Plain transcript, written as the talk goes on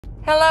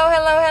Hello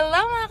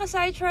mga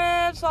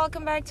ka-CydTrips!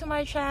 Welcome back to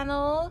my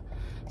channel.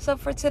 So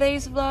for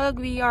today's vlog,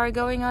 we are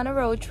going on a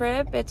road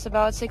trip. It's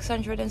about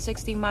 660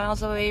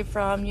 miles away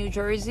from New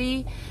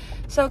Jersey.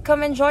 So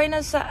come and join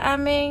us sa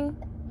aming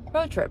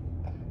road trip.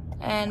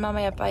 And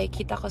mamaya pa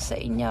ikita ko sa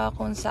inyo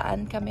kung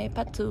saan kami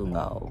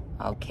patungo.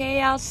 Okay,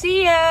 I'll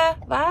see ya!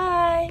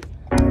 Bye!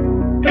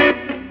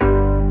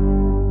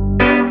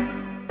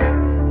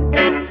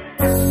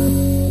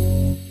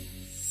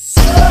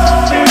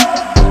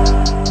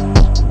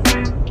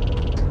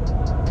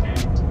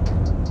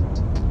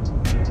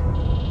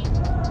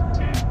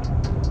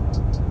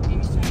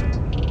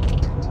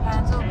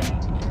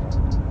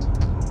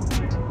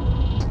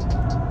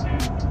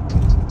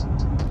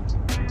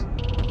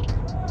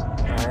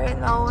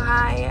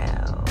 Ohio.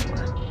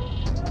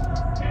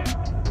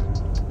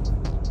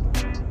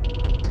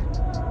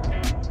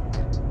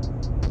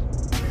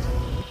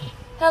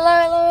 Hello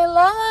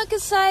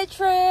mga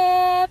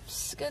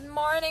CydTrips. Good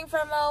morning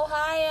from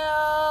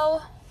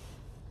Ohio.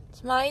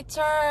 It's my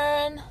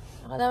turn.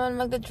 Ako naman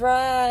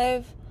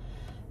magdadrive.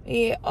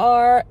 We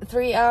are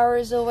 3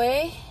 hours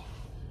away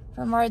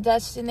from our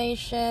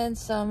destination,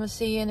 so I'm gonna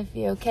see you in a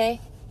few, okay?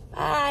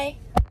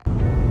 Bye!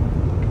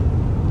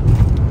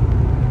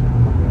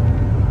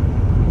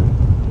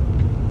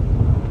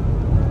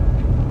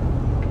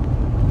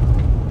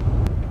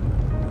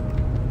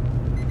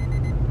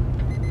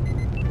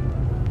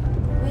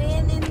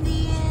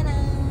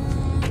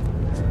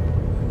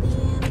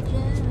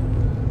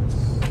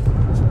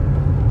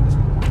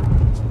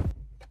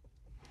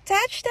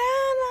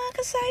 Touchdown,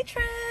 mga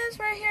CydTrips!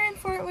 We're here in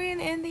Fort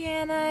Wayne,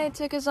 Indiana. It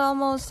took us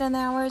almost 10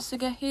 hours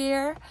to get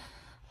here.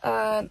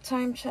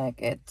 Time check,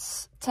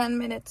 it's 10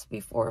 minutes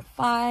before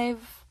 5.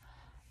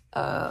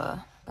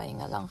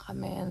 Pahinga lang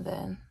kami and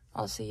then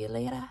I'll see you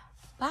later.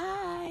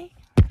 Bye!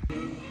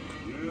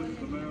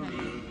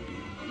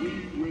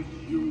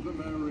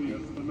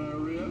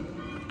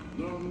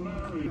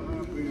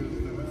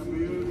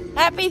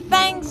 Happy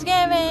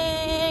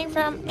Thanksgiving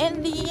from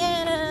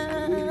Indiana!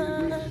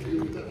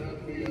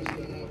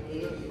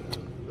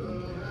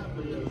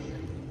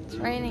 It's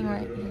raining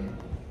right here.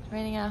 It's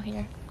raining out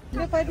here.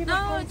 No, it's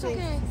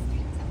okay.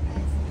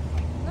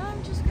 No,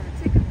 I'm just gonna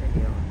take a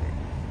video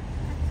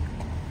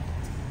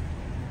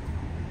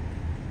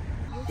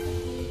of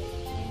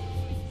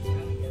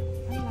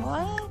it.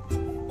 What?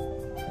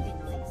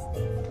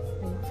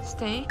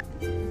 Steak?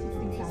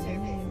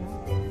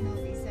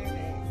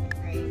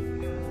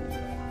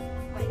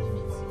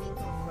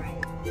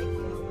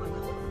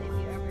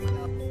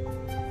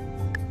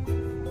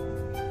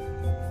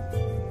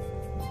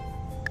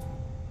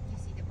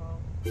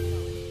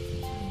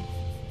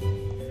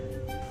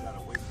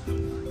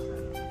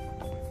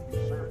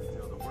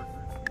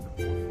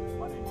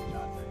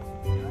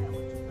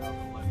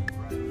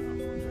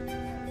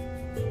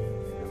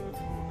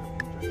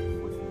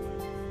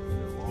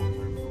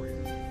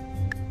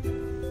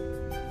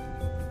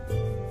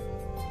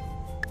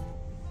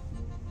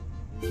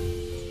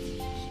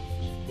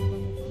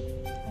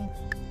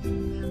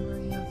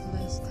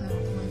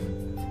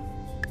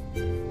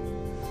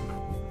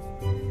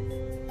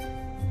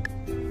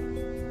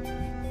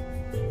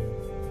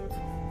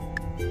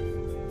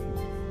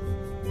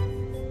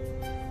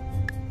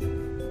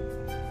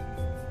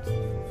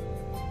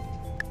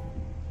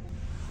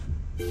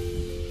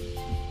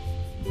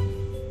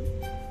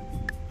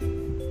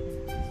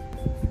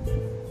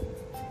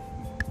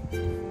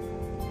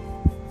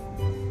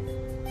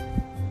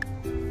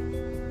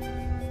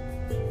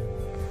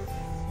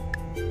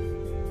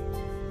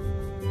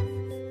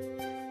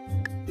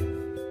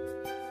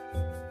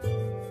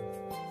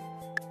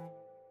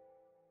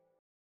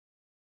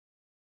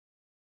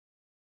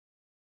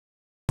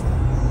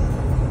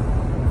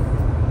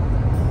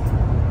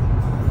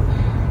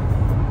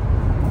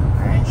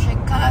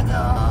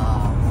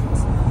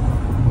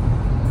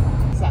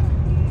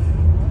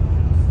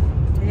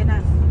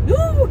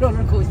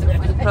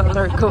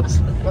 Roller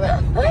coaster.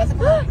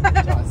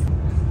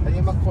 Ano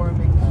yung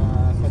McCormick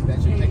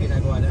convention na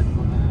ginagawa na?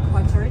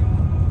 Concert?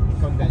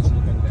 Convention.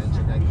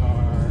 Like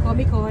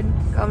Comic-Con.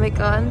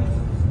 Comic-Con?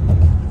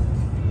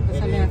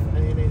 Sa ano yun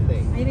yung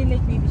lake? Ayun yung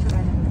lake maybe siya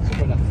na.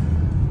 Simula.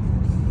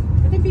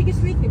 Ito yung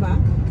biggest lake, di ba?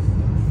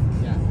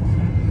 Yeah.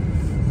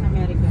 Sa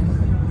America.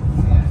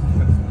 Yeah.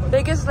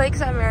 Biggest lake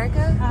sa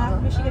America?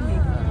 Michigan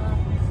Lake.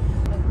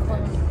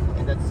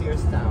 And that's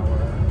Sears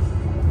Tower.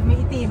 May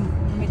itim.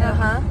 May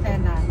tena.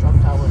 Trump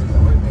Tower is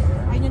over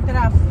there. Ayun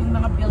yung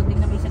mga building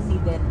na may isang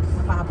needed.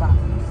 Napahaba.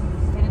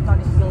 Ayun yung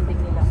tallest building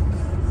nila.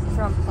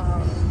 Trump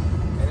Tower.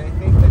 And I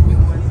think the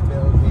newest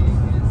building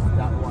is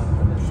that one,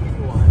 the ski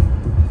one.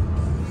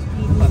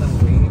 Parang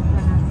wave.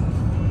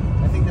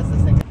 I think that's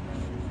the second.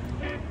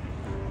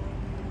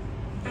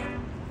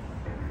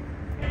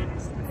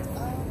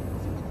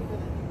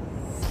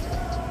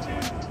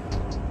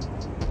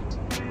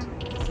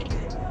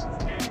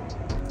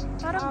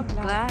 Parang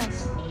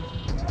glass.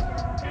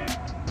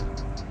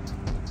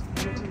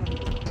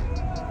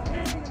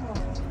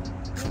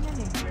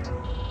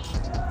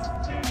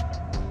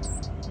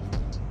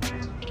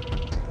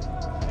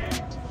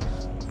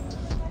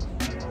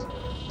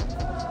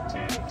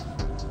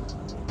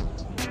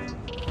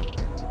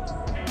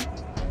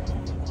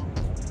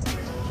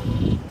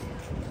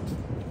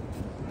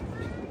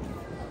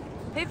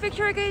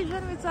 Nagpicture kayo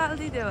dyan with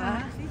Sally, di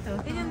ba?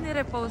 Ito. Yun yung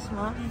nirepost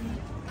mo?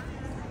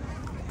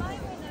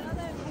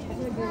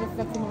 Kasi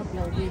nag-reflect yung mga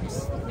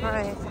cloudings.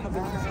 Right. Sa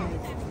kabila sa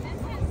side.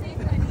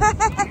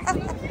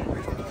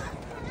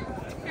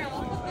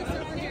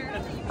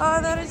 Oh,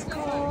 that is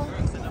cool.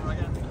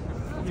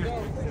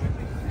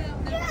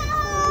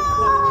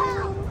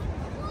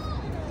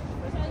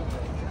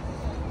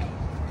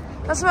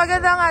 Mas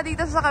maganda nga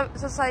dito sa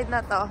side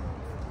na to.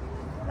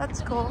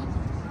 That's cool.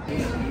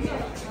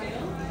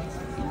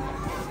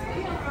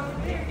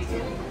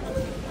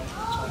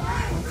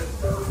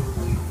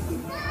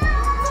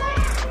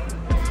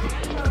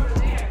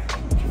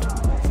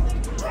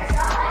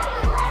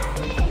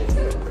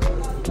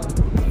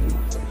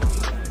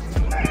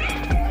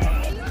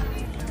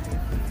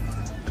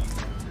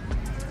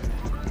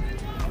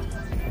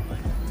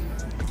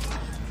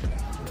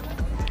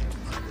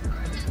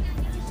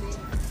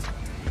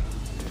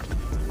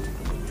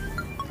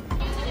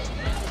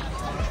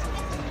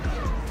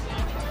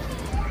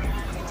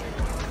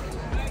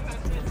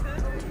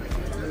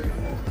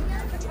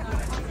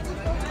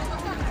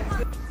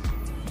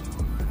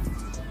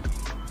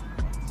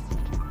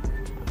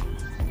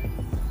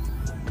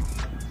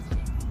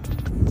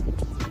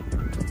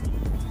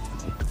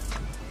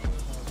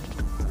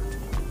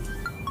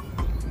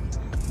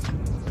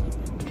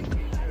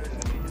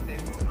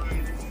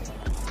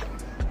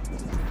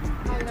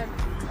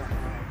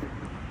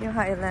 Yung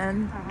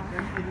Highland.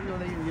 Hindi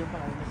wala yung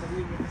pa.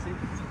 Sabihin mo kasi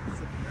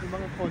yung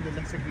mga condo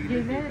lang sa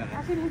gilid.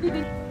 Actually, hindi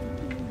din.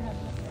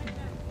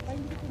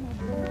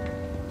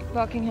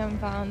 Buckingham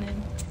Fountain.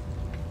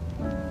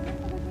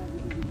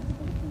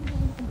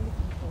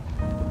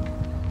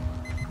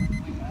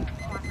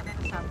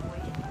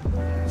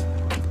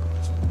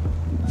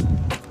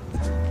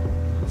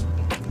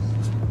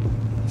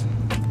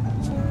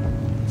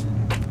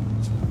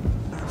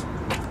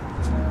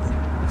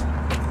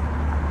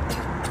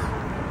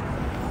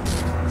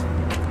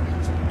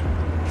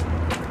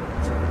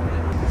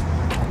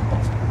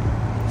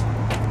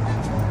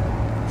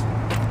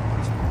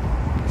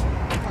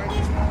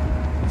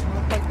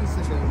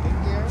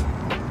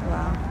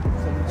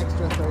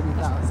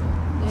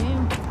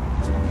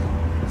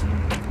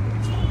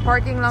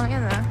 Parking lang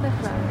yan ah.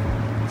 Left lang.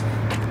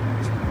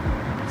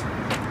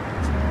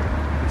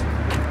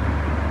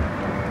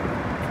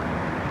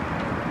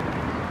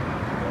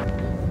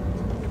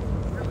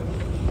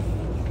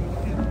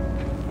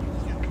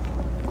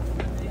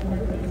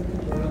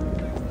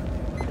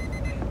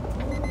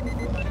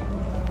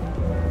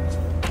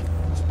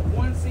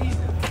 One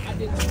season, I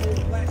did the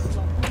whole black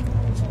slope.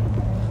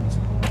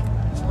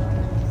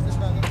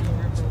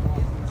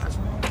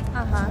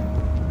 Aha.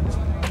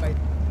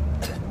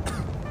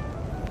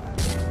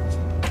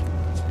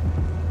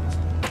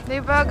 Di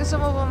ba gusto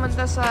mo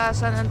pumunta sa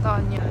San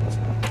Antonio?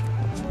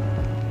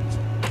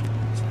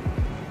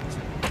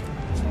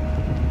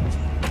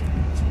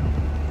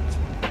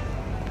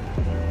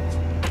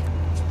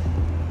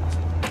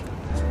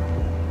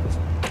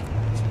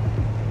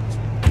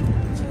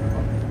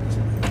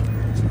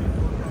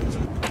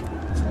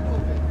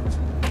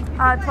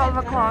 Ah, 12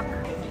 o'clock.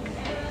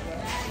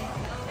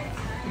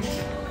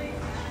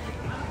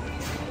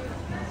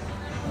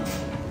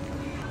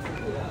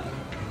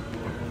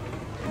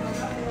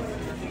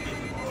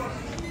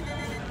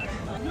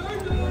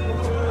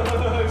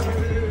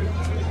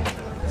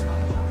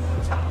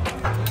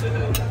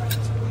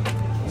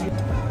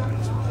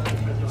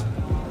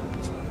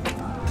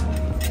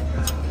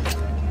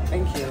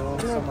 Thank you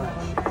so much.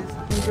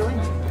 Enjoy.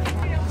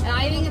 And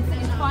I think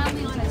it's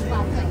finally on its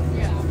last leg.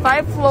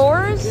 5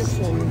 floors? This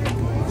one.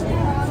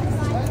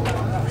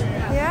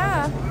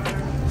 Yeah.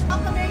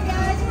 Welcome in,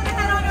 guys. You want to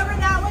head on over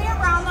that way,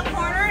 around the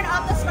corner, and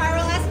up the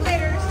spiral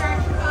escalator to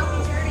start your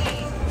coffee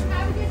journey.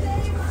 Have a good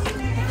day. We'll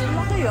see you later.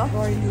 Laki oh.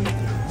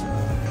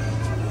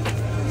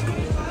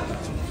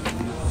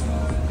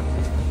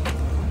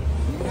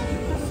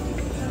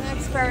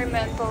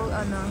 Experimental,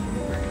 ano.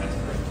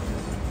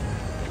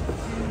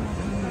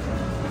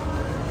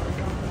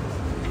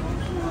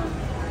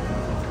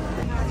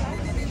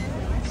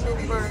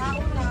 Super.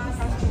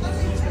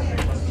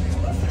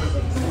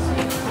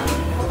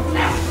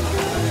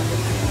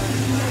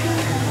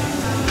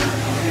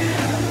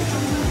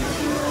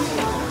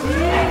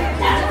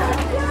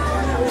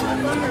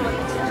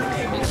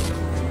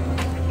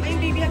 May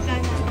baby at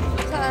nana.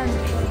 Saan?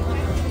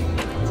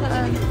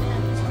 Saan?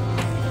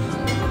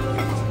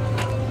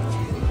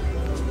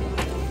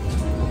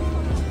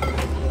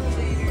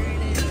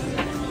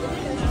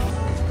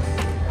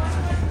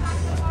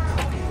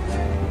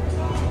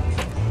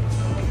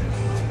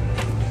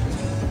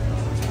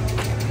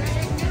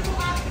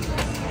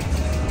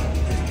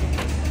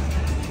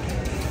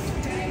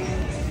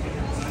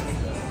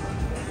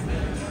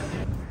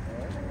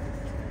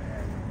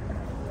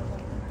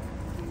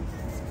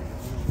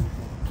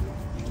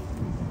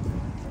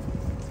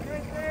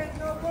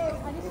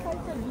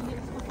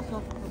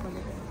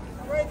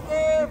 Right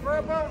there for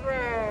a boat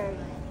ride.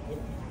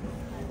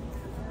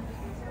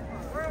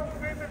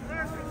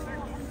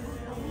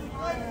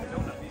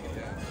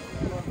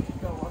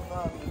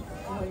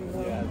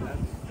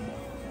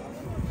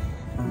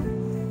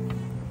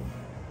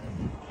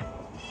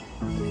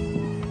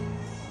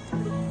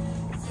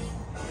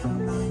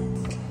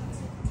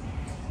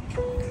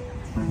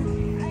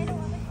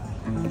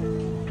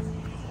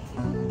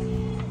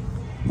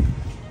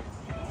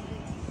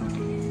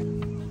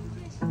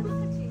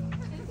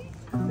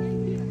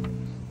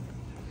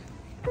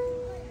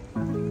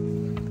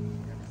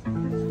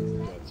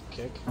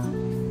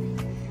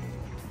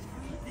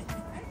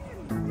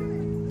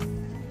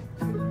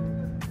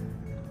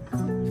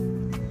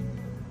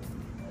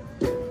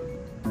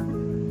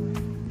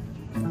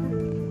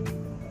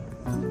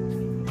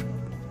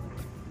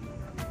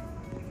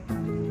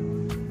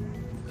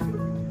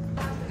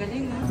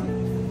 Galing ah.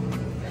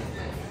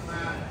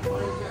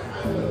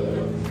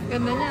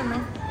 Ganda niya, no?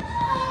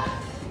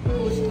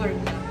 Postcard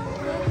na.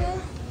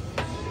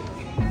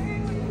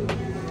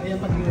 Ayan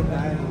pag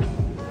ginadaan.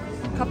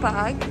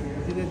 Kapag?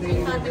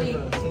 Sinadayin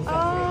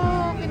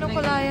Oh,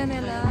 kinukulayan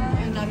nila.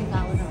 Ayun, daming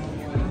tao na.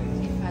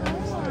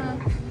 Ah.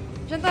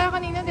 Diyan tayo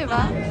kanina, di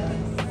ba?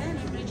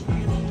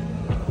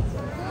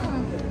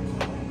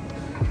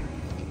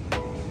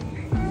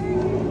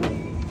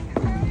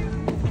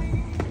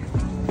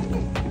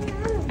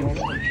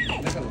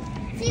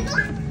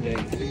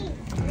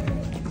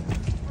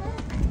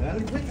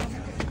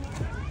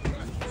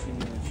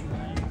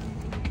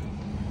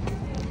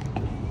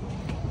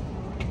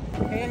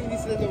 Kaya hindi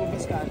sila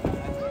lumabas ka.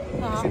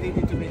 Kasi they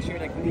need to make sure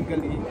like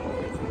legally.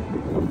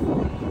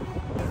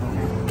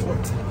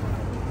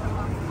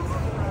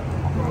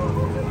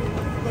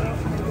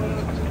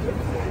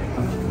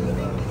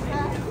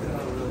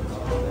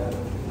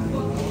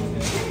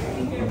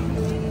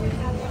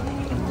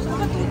 Saan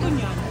ka tuto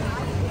niya?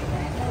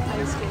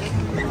 Ice cake.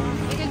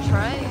 You can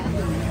try.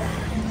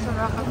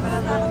 Sarap ka pala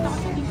tayo.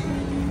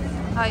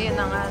 Ayun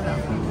na nga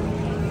lang.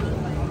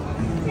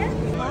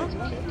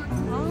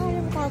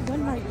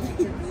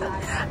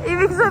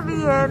 Ibig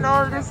sabihin,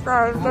 all this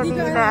time,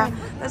 kanina,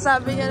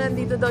 nasabi niya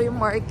nandito daw yung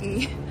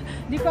Marky.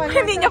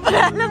 Hindi niya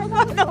pala alam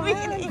kung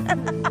gawin niya.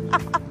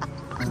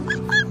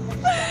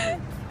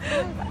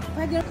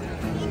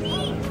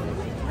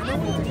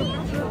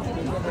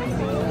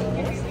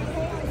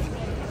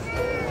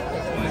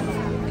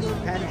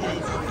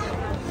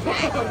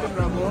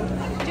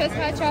 Just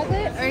hot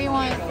chocolate, or you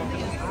want?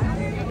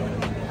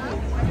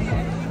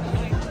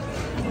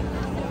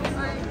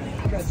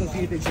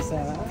 Associated siya sa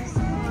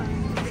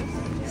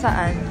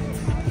Saan?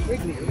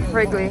 Wrigley.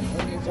 Wrigley.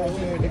 So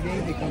where the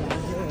game they come out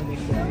here and then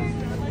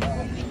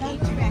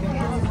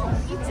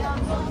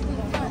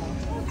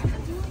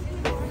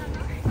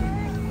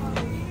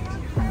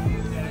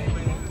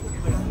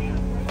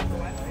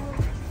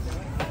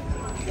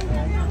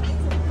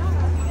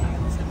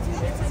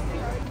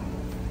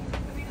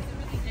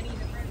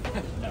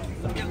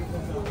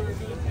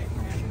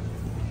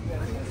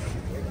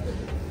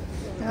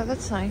Yeah,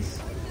 that's nice.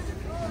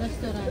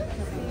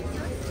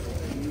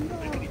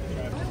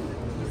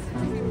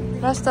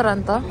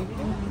 Restaurant to?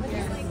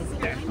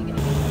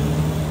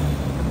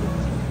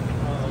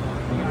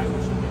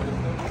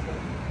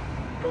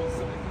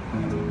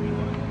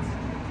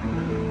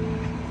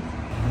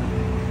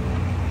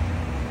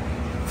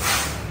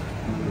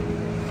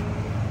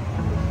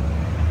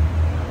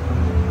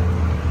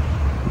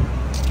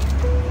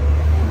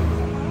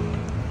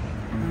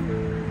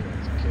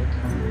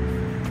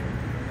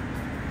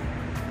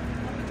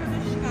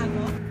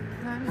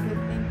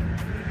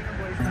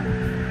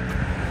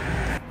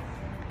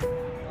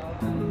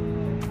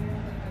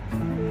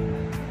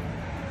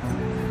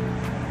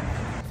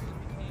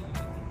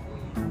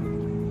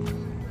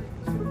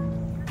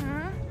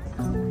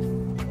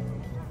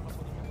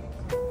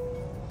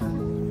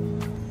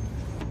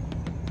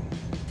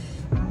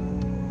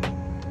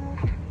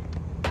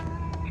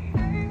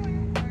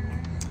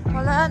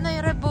 Wala na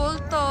yung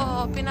rebulto.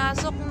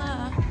 Pinasok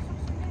na.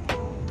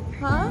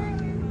 Huh?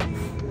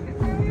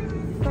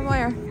 From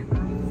where?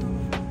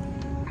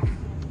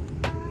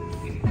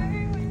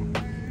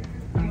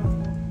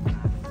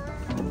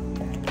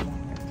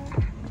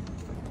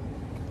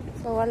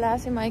 So wala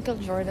si Michael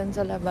Jordan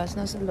sa labas.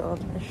 Nasa loob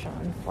na siya,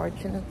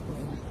 unfortunately.